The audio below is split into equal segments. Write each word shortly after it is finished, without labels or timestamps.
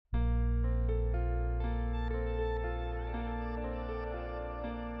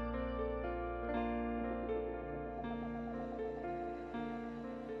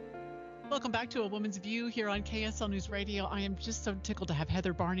Welcome back to A Woman's View here on KSL News Radio. I am just so tickled to have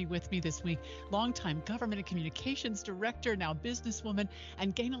Heather Barney with me this week, longtime government and communications director, now businesswoman.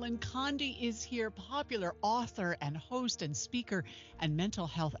 And Ganel-Lyn Condie is here, popular author and host and speaker and mental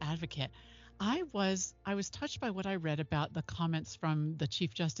health advocate. I was touched by what I read about the comments from the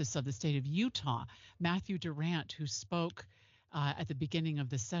Chief Justice of the state of Utah, Matthew Durrant, who spoke at the beginning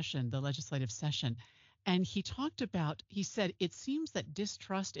of the session, the legislative session. And he said, it seems that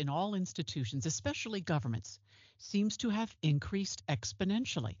distrust in all institutions, especially governments, seems to have increased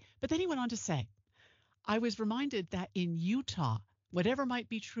exponentially. But then he went on to say, I was reminded that in Utah, whatever might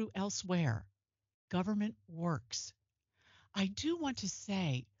be true elsewhere, government works. I do want to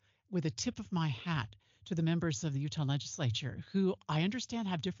say, with a tip of my hat to the members of the Utah legislature, who I understand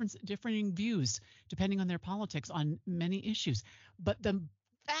have differing views depending on their politics on many issues, but the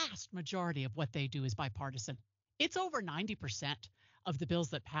vast majority of what they do is bipartisan. It's over 90% of the bills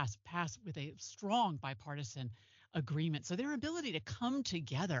that pass with a strong bipartisan agreement. So their ability to come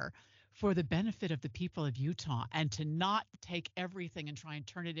together for the benefit of the people of Utah and to not take everything and try and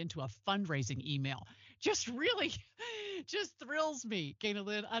turn it into a fundraising email just really just thrills me.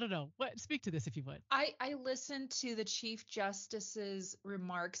 Ganel-Lyn, I don't know. Speak to this if you would. I listened to the Chief Justice's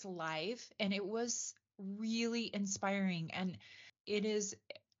remarks live, and it was really inspiring. And it is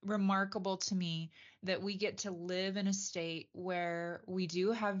remarkable to me that we get to live in a state where we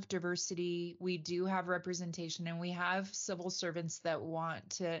do have diversity, we do have representation, and we have civil servants that want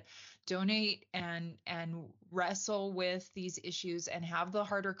to donate and wrestle with these issues and have the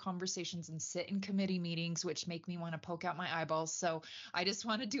harder conversations and sit in committee meetings, which make me want to poke out my eyeballs. So I just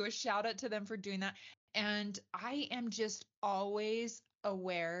want to do a shout out to them for doing that. And I am just always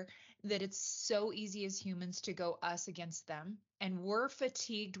aware that it's so easy as humans to go us against them. And we're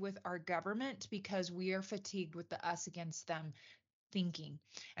fatigued with our government because we are fatigued with the us against them thinking.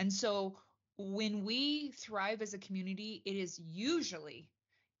 And so when we thrive as a community, it is usually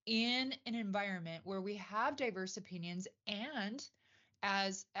in an environment where we have diverse opinions, and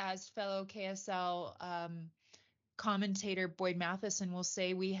as fellow KSL commentator Boyd Matheson will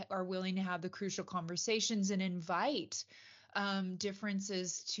say, we are willing to have the crucial conversations and invite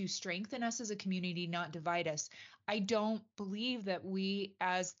differences to strengthen us as a community, not divide us. I don't believe that we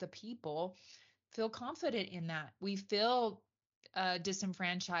as the people feel confident in that. We feel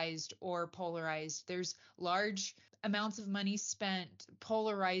disenfranchised or polarized. There's large amounts of money spent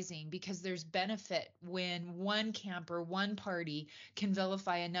polarizing because there's benefit when one camp or one party can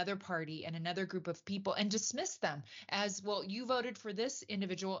vilify another party and another group of people and dismiss them as, well, you voted for this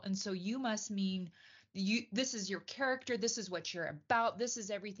individual, and so you must mean this is your character, this is what you're about, this is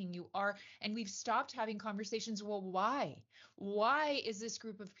everything you are. And we've stopped having conversations. Well, why is this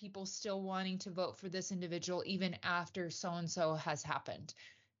group of people still wanting to vote for this individual even after so-and-so has happened?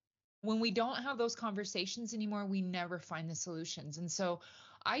 When we don't have those conversations anymore, we never find the solutions. And so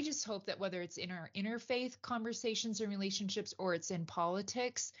I just hope that whether it's in our interfaith conversations and relationships or it's in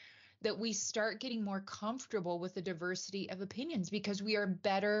politics, that we start getting more comfortable with the diversity of opinions, because we are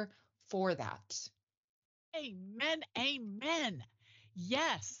better for that. Amen. Amen.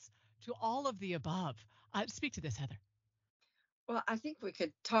 Yes, to all of the above. Speak to this, Heather. Well, I think we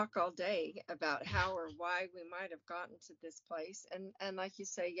could talk all day about how or why we might have gotten to this place. And like you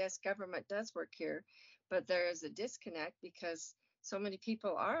say, yes, government does work here, but there is a disconnect because so many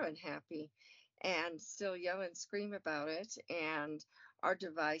people are unhappy and still yell and scream about it and are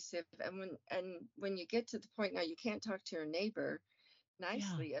divisive. And when you get to the point now, you can't talk to your neighbor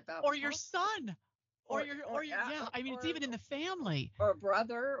nicely about, or your son. I mean, it's even in the family. Or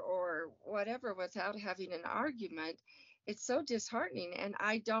brother or whatever without having an argument. It's so disheartening. And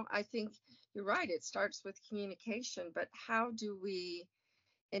I think you're right. It starts with communication. But how do we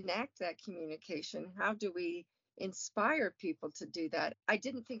enact that communication? How do we inspire people to do that? I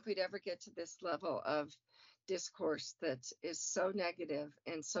didn't think we'd ever get to this level of discourse that is so negative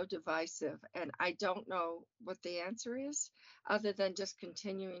and so divisive. And I don't know what the answer is other than just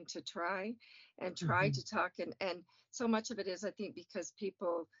continuing to try to talk. And so much of it is, I think, because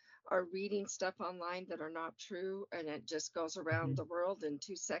people are reading stuff online that are not true, and it just goes around the world in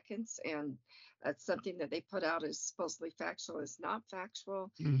 2 seconds. And something that they put out as supposedly factual is not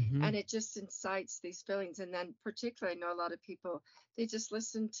factual. And it just incites these feelings. And then particularly, I know a lot of people, they just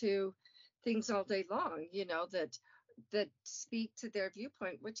listen to things all day long, that speak to their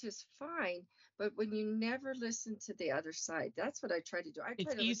viewpoint, which is fine. But when you never listen to the other side, that's what I try to do.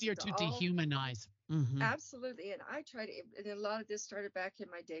 It's easier to dehumanize. Absolutely. And I try to, and a lot of this started back in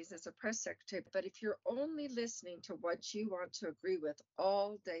my days as a press secretary. But if you're only listening to what you want to agree with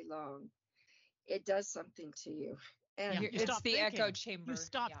all day long, it does something to you. And it's the echo chamber. You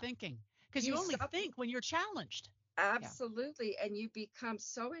stop thinking. because you only think when you're challenged. Absolutely. Yeah. And you become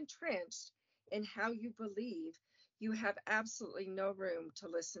so entrenched in how you believe, you have absolutely no room to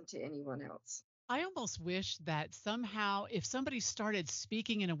listen to anyone else. I almost wish that somehow if somebody started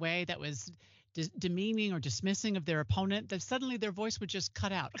speaking in a way that was demeaning or dismissing of their opponent, that suddenly their voice would just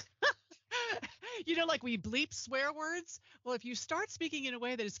cut out. Like we bleep swear words. Well, if you start speaking in a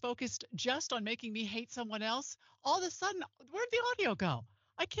way that is focused just on making me hate someone else, all of a sudden, where'd the audio go?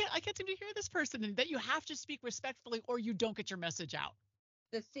 I can't seem to hear this person, and that you have to speak respectfully or you don't get your message out.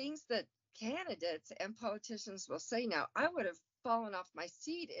 The things that candidates and politicians will say now, I would have fallen off my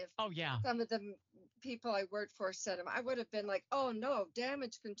seat if some of the people I worked for said them. I would have been like, oh no,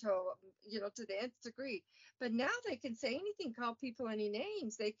 damage control, to the nth degree. But now they can say anything, call people any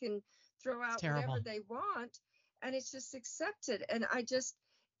names. They can throw out whatever they want, and it's just accepted. And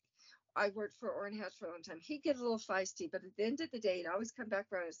I worked for Orrin Hatch for a long time. He'd get a little feisty, but at the end of the day, he'd always come back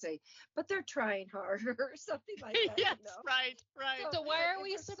around and say, but they're trying harder or something like that. Yes, right. So why are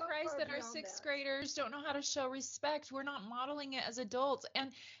we surprised that our sixth graders don't know how to show respect? We're not modeling it as adults.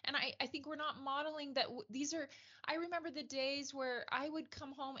 And I think we're not modeling that I remember the days where I would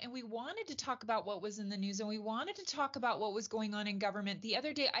come home and we wanted to talk about what was in the news and we wanted to talk about what was going on in government. The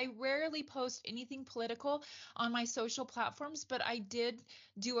other day, I rarely post anything political on my social platforms, but I did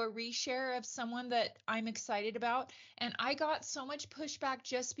do a reshare of someone that I'm excited about. And I got so much pushback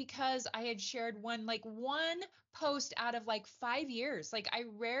just because I had shared one post out of 5 years. I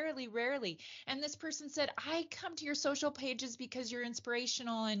rarely. And this person said, I come to your social pages because you're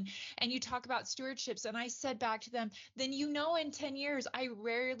inspirational and you talk about stewardships. And I said back to them, then in 10 years, I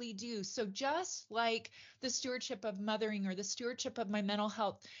rarely do. So just like the stewardship of mothering or the stewardship of my mental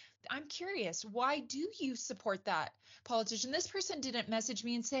health, I'm curious, why do you support that politician? This person didn't message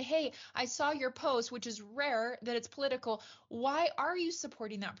me and say, hey, I saw your post, which is rare that it's political. Why are you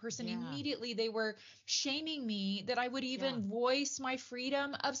supporting that person? Yeah. Immediately they were shaming me that I would even voice my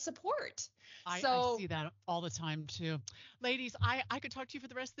freedom of support. I see that all the time too. Ladies, I could talk to you for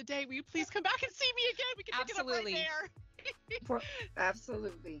the rest of the day. Will you please come back and see me again? We can pick it up right there.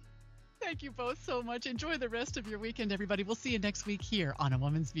 Absolutely. Thank you both so much. Enjoy the rest of your weekend, everybody. We'll see you next week here on A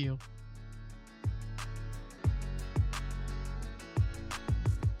Woman's View.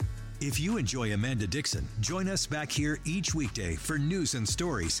 If you enjoy Amanda Dickson, join us back here each weekday for news and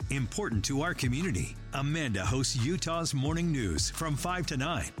stories important to our community. Amanda hosts Utah's Morning News from 5 to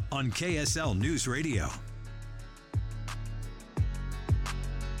 9 on KSL News Radio.